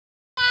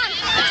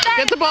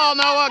Get the ball,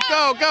 Noah.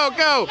 Go, go,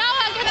 go.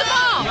 Noah, get the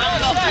ball.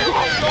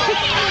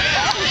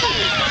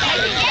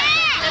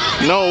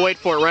 Noah, wait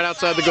for it right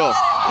outside the goal.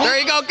 There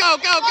you go. Go,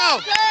 go, go.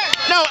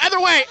 No, other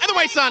way,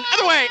 son.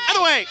 Other way,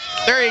 other way.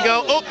 There you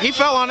go. Oh, he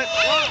fell on it.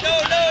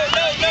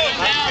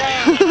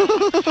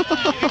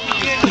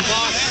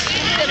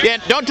 Yeah,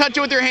 don't touch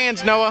it with your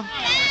hands, Noah.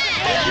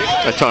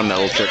 I taught him that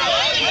little trick.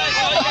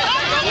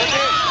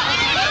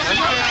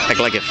 Act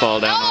like it fall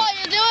down. Noah,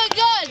 you're doing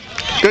good.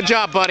 Good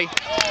job, buddy.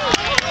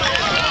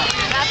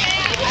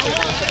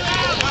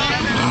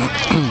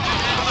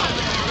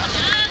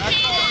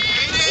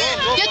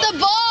 Get the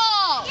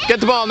ball. Get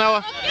the ball,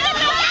 Noah.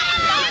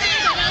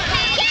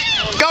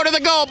 Go to the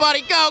goal,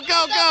 buddy. Go,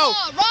 go, go.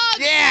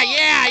 Yeah,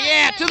 yeah,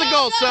 yeah. To the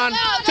goal, son.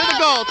 To the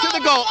goal, to the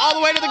goal. All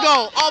the way to the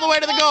goal. All the way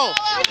to the goal.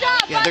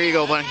 Yeah, there you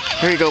go, buddy.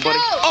 There you go, buddy.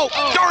 Oh,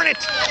 darn it.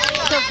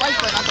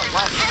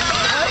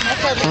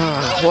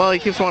 Well, he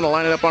keeps wanting to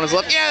line it up on his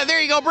left. Yeah,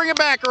 there you go. Bring it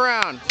back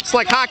around. It's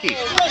like hockey. Noah,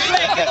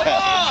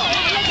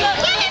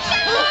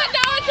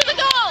 to the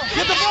goal.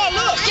 Get the ball,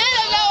 look. Get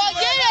it, Noah.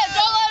 Get it.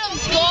 Don't let him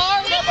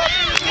score.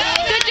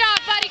 Good job,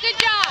 buddy. Good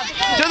job.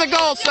 To the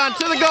goal, son.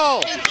 To the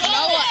goal.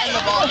 Noah and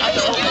the ball.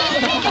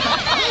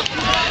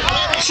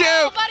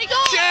 Shoot. Buddy, go.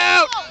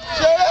 Shoot.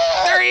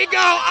 There you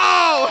go.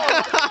 Oh.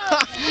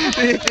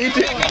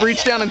 He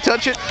reached down and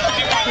touched it.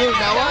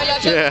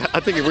 Yeah, I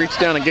think he reached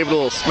down and gave it a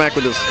little smack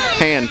with his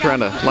hand trying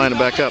to line it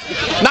back up.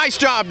 Nice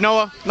job,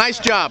 Noah. Nice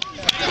job.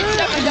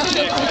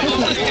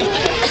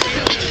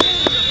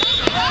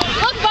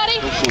 Look, buddy.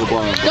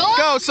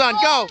 Go, son.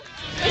 Go.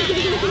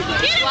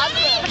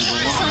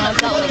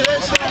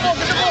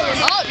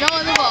 Oh, no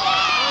in the ball.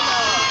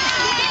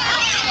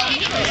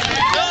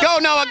 Go,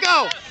 Noah.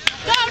 Go.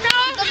 Go,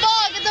 Noah.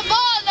 Get the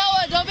ball,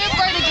 Noah. Don't be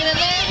afraid to get in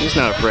there. He's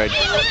not afraid.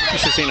 You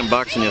should have seen him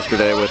boxing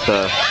yesterday with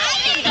Noah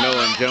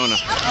and Jonah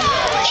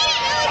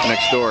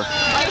next door.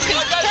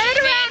 Turn it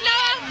around,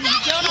 Noah.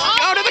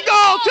 Go to the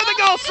goal. To the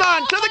goal,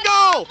 son. To the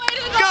goal.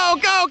 Go,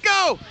 go,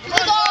 go. To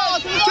the goal.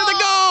 To the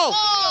goal.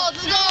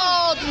 To the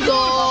goal. To the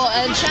goal.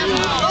 And shoot.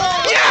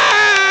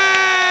 Yay!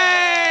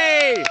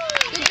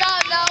 Good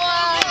job,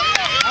 Noah.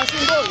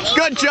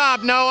 Good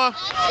job, Noah.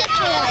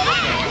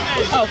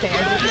 Okay.